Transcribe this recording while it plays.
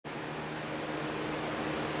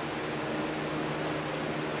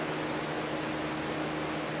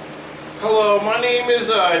Hello, my name is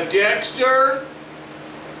Dexter,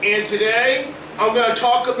 and today I'm going to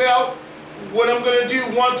talk about what I'm going to do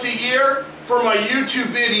once a year for my YouTube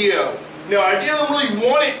video. Now, I didn't really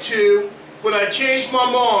want it to, but I changed my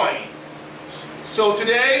mind. So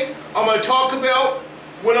today I'm going to talk about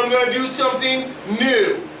when I'm going to do something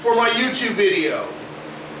new for my YouTube video.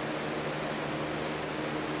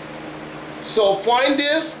 So find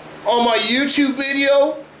this on my YouTube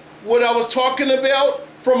video, what I was talking about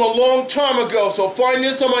from a long time ago. So find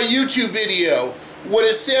this on my YouTube video, what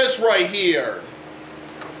it says right here.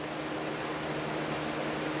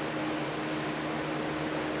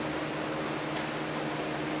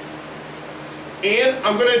 And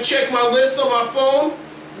I'm going to check my list on my phone,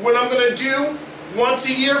 what I'm going to do once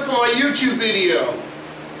a year for my YouTube video.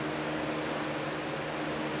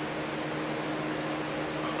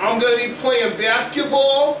 I'm going to be playing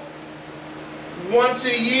basketball once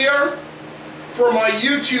a year for my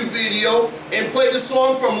YouTube video and play the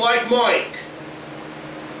song from Like Mike.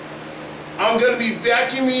 I'm going to be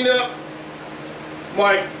vacuuming up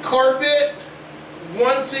my carpet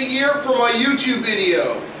once a year for my YouTube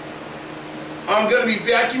video. I'm going to be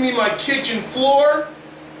vacuuming my kitchen floor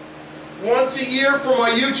once a year for my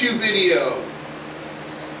YouTube video.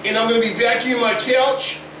 And I'm going to be vacuuming my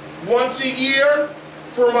couch once a year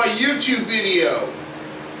for my YouTube video.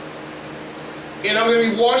 And I'm going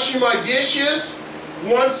to be washing my dishes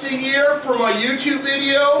once a year for my YouTube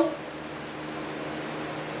video.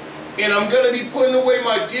 And I'm going to be putting away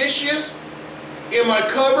my dishes in my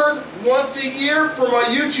cupboard once a year for my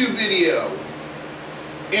YouTube video.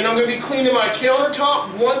 And I'm going to be cleaning my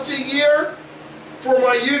countertop once a year for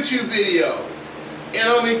my YouTube video. And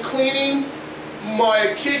I'm going to be cleaning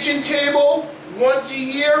my kitchen table once a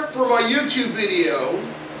year for my YouTube video.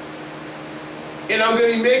 And I'm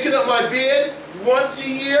going to be making up my bed once a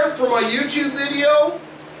year for my YouTube video.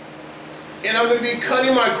 And I'm going to be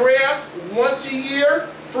cutting my grass once a year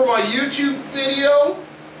for my YouTube video.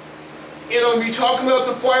 And I'm going to be talking about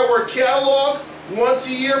the firework catalog once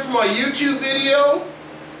a year for my YouTube video.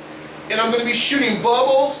 And I'm going to be shooting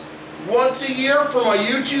bubbles once a year for my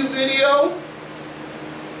YouTube video.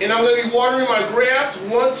 And I'm going to be watering my grass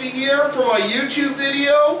once a year for my YouTube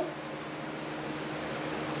video.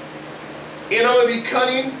 And I'm going to be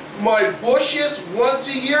cutting my bushes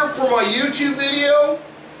once a year for my YouTube video.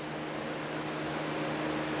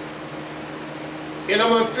 And I'm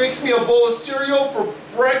going to fix me a bowl of cereal for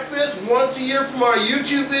breakfast once a year for my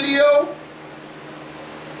YouTube video.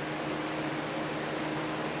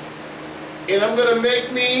 And I'm going to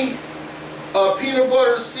make me a peanut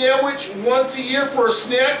butter sandwich once a year for a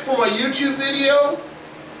snack for my YouTube video.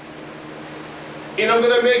 And I'm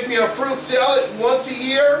going to make me a fruit salad once a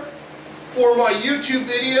year for my YouTube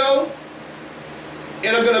video.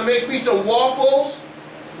 And I'm going to make me some waffles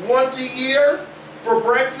once a year for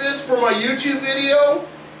breakfast for my YouTube video.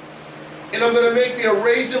 And I'm going to make me a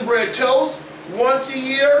raisin bread toast once a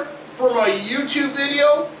year for my YouTube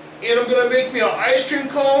video. And I'm going to make me an ice cream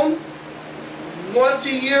cone once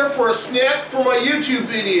a year for a snack for my YouTube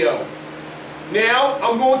video. Now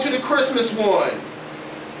I'm going to the Christmas one.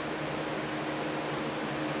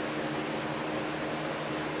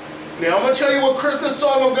 Now I'm going to tell you what Christmas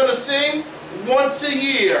song I'm going to sing once a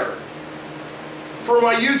year for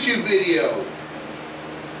my YouTube video.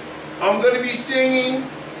 I'm going to be singing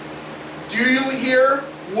Do You Hear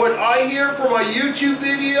What I Hear for my YouTube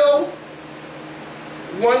video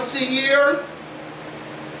once a year.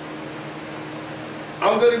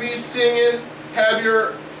 I'm going to be singing Have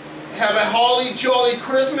a Holly Jolly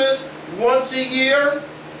Christmas once a year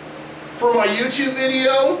for my YouTube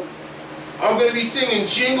video. I'm going to be singing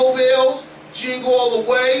Jingle Bells, Jingle All the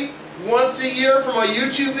Way once a year for my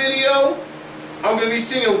YouTube video. I'm going to be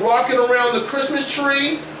singing Rockin' Around the Christmas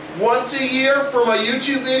Tree once a year for my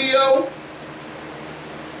YouTube video.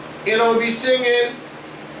 And I'm going to be singing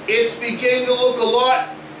It's Beginning to Look a Lot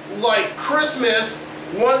Like Christmas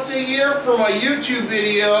once a year for my YouTube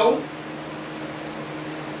video.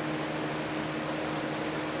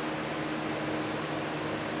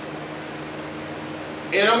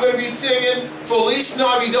 And I'm going to be singing Feliz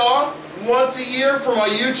Navidad once a year for my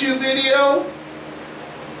YouTube video.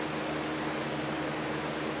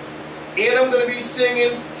 And I'm going to be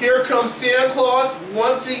singing Here Comes Santa Claus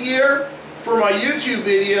once a year for my YouTube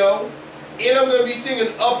video. And I'm going to be singing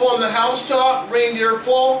Up on the Housetop, Reindeer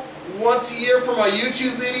Fall once a year for my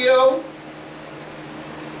YouTube video.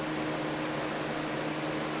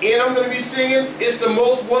 And I'm going to be singing It's the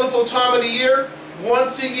Most Wonderful Time of the Year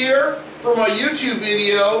once a year for my YouTube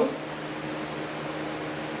video.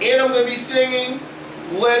 And I'm going to be singing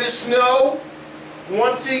Let It Snow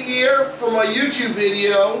once a year for my YouTube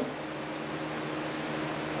video.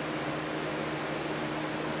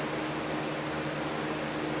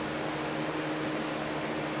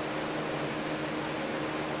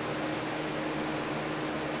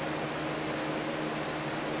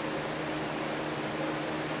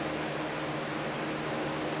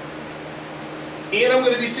 And I'm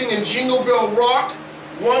going to be singing Jingle Bell Rock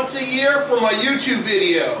once a year for my YouTube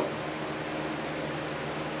video.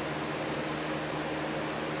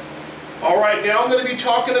 Alright, now I'm going to be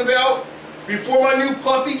talking about, before my new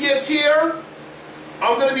puppy gets here,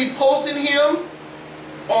 I'm going to be posting him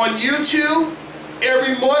on YouTube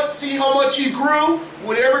every month, see how much he grew,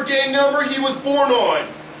 whatever day number he was born on.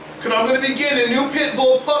 Because I'm going to be getting a new pit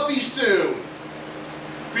bull puppy soon,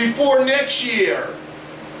 before next year.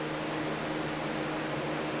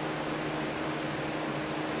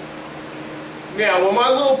 Now, when my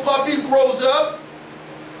little puppy grows up,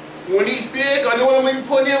 when he's big, I know what I'm going to be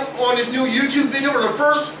putting him on his new YouTube video. For the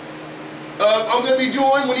first, I'm going to be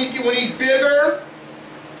doing when he's bigger,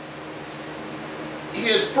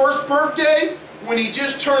 his first birthday, when he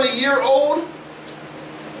just turned a year old,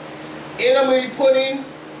 and I'm going to be putting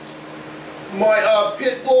my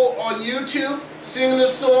pit bull on YouTube, singing a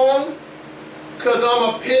song, because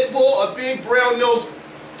I'm a pit bull, a big brown-nosed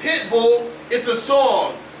pit bull. It's a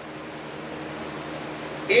song.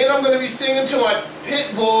 And I'm going to be singing to my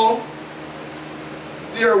pit bull,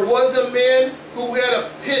 there was a man who had a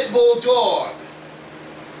pit bull dog.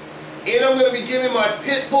 And I'm going to be giving my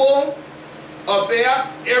pit bull a bath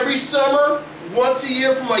every summer, once a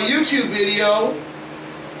year for my YouTube video.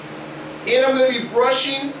 And I'm going to be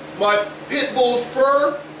brushing my pit bull's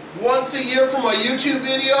fur once a year for my YouTube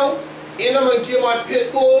video. And I'm going to give my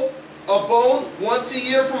pit bull a bone once a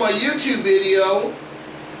year for my YouTube video.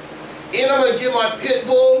 And I'm going to give my pit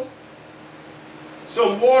bull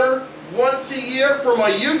some water once a year for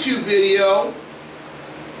my YouTube video.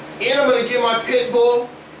 And I'm going to give my pit bull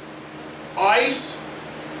ice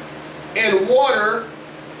and water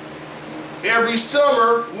every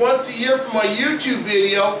summer once a year for my YouTube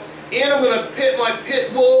video. And I'm going to pet my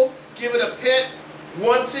pit bull, give it a pet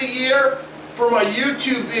once a year for my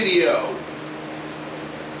YouTube video.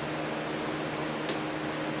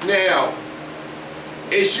 Now,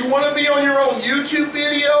 if you want to be on your own YouTube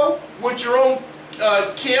video with your own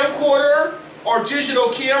camcorder or digital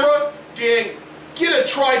camera, then get a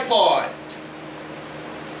tripod.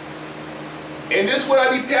 And this is what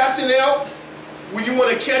I be passing out when you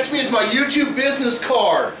want to catch me, is my YouTube business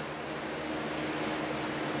card.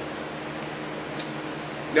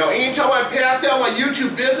 Now, anytime I pass out my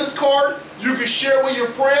YouTube business card, you can share it with your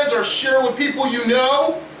friends or share it with people you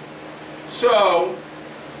know. So,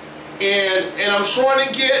 and I'm trying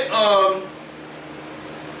to get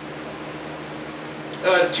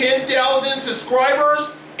 10,000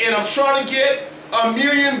 subscribers, and I'm trying to get 1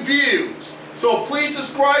 million views. So please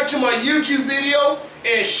subscribe to my YouTube video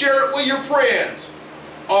and share it with your friends.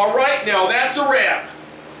 Alright, now that's a wrap.